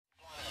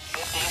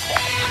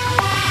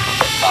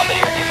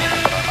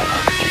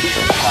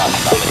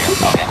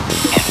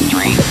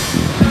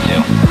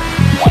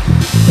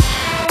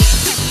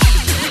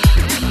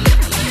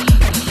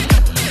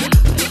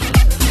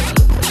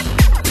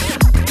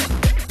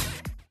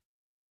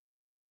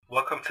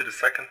welcome to the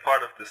second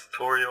part of this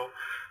tutorial.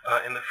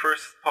 In the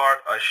first part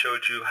I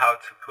showed you how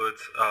to put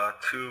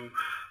two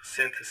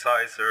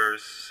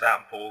synthesizers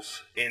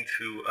samples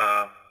into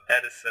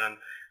Edison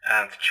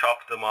and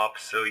chop them up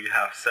so you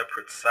have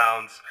separate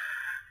sounds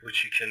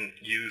which you can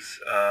use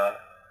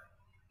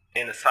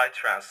in a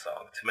Psytrance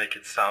song to make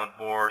it sound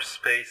more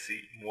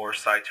spacey, more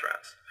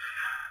Psytrance.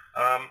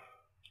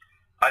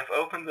 I've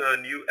opened a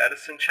new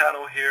Edison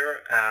channel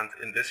here, and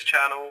in this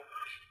channel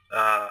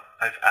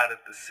I've added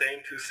the same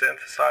two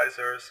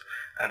synthesizers,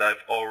 and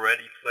I've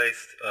already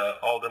placed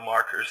all the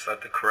markers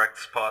at the correct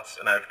spots,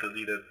 and I've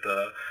deleted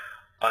the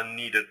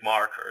unneeded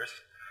markers.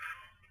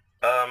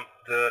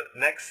 The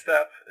next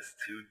step is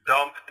to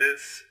dump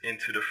this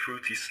into the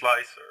Fruity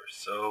slicer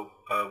so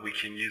we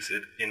can use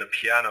it in a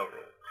piano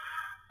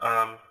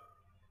roll.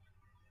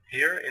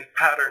 Here in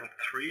pattern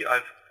 3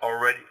 I've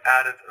already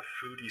added a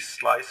Fruity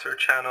slicer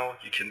channel.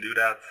 You can do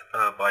that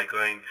by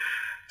going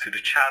to the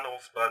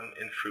channels button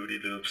in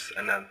FruityLoops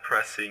and then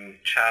pressing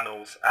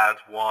channels, add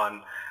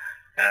one,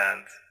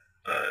 and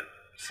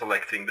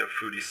selecting the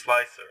Fruity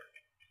slicer.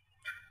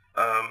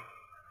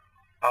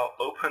 I'll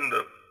open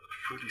the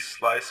Fruity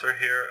slicer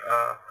here.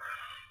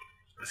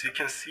 As you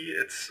can see,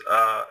 it's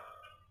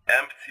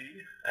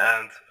empty,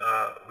 and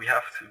we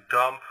have to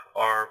dump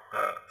our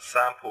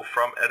sample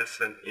from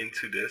Edison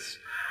into this.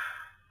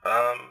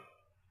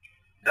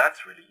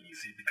 That's really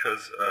easy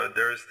because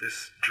there's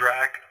this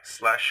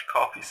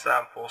drag/copy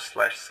sample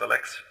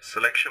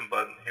 /selection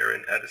button here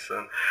in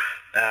Edison,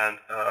 and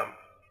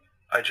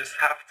I just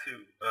have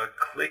to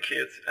click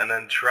it and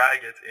then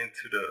drag it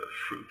into the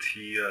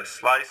Fruity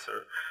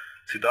slicer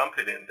to dump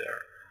it in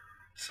there.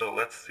 So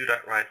let's do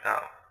that right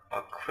now.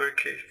 I'll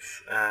click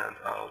it and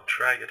I'll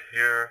drag it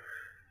here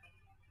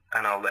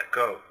and I'll let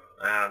go,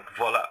 and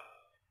voila,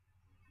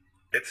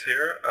 it's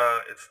here.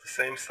 It's the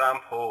same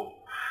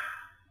sample,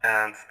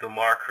 and the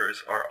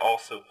markers are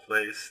also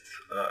placed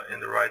in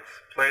the right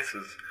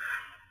places.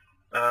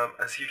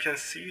 As you can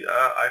see,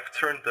 I've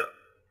turned the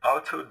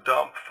auto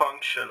dump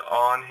function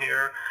on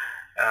here,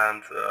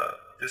 and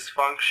this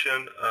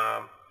function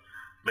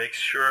makes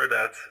sure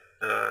that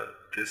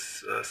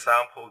this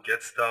sample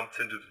gets dumped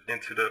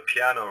into the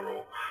piano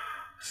roll.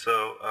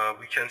 So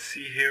we can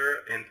see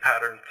here in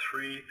pattern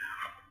 3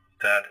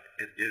 that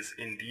it is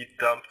indeed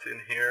dumped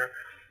in here.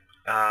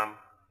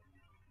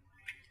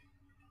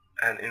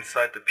 And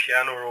inside the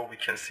piano roll we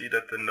can see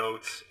that the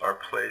notes are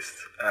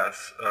placed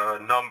as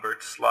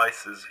numbered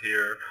slices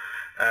here.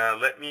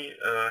 Let me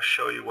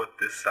show you what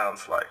this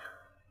sounds like.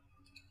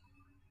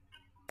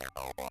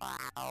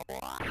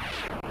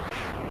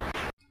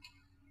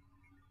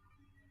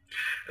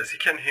 As you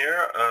can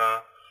hear,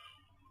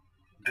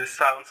 this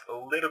sounds a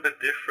little bit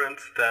different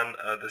than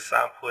the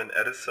sample in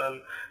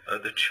Edison.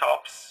 The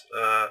chops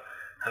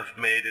have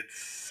made it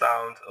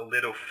sound a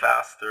little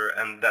faster,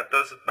 and that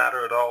doesn't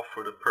matter at all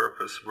for the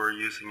purpose we're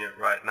using it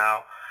right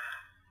now.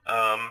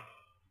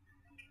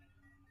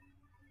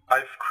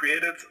 I've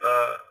created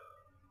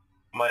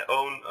my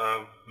own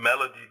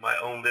melody, my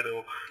own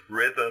little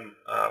rhythm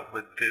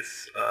with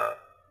this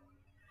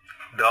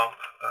dump.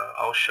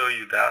 I'll show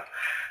you that.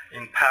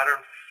 In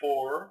pattern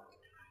 4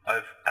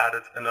 I've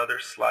added another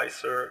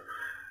slicer,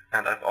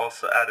 and I've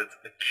also added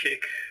a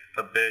kick,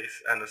 a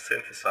bass, and a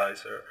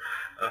synthesizer.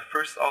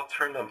 First I'll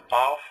turn them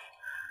off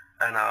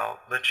and I'll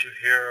let you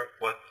hear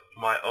what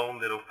my own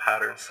little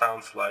pattern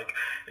sounds like.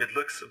 It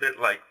looks a bit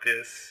like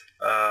this.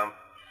 I'll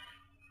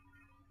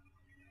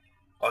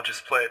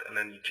just play it and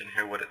then you can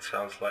hear what it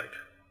sounds like.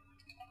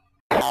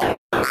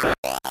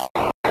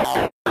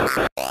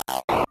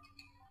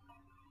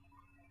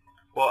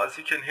 Well, as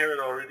you can hear, it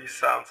already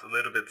sounds a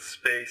little bit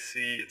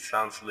spacey, it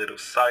sounds a little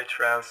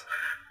Psytrance,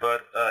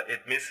 but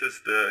it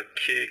misses the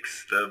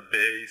kicks, the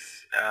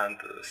bass, and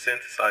the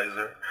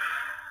synthesizer.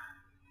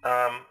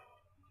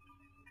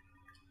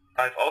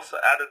 I've also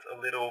added a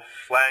little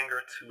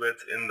flanger to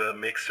it in the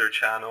mixer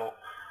channel.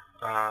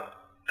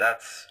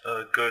 That's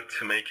good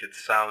to make it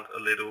sound a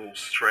little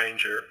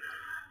stranger.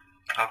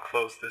 I'll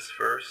close this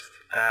first,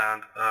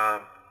 and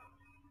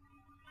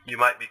you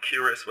might be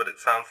curious what it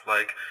sounds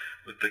like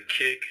with the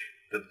kick,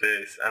 the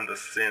bass, and the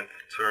synth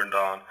turned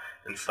on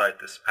inside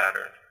this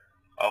pattern.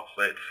 I'll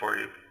play it for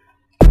you.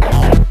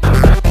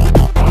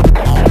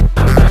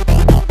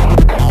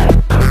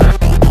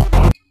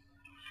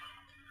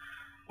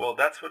 Well,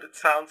 that's what it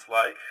sounds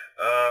like.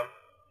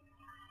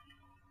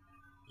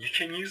 You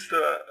can use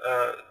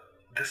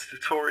this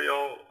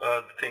tutorial,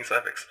 the things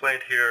I've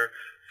explained here,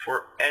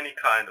 for any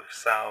kind of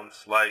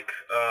sounds. Like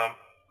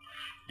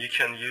you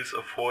can use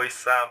a voice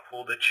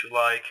sample that you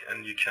like,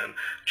 and you can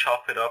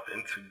chop it up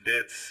into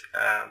bits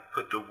and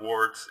put the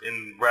words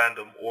in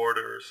random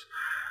orders.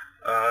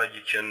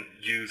 You can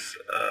use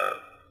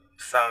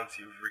sounds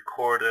you've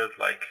recorded,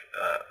 like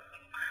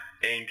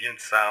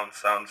ambient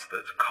sounds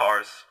that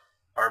cars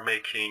are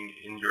making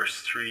in your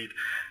street,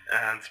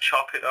 and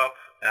chop it up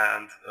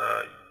and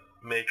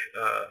make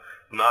a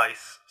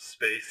nice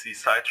spacey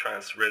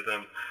Psytrance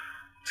rhythm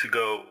to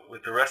go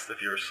with the rest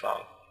of your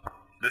song.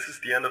 This is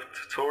the end of the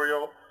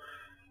tutorial.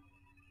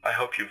 I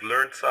hope you've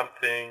learned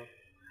something,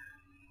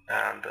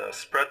 and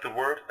spread the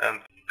word,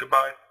 and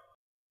goodbye.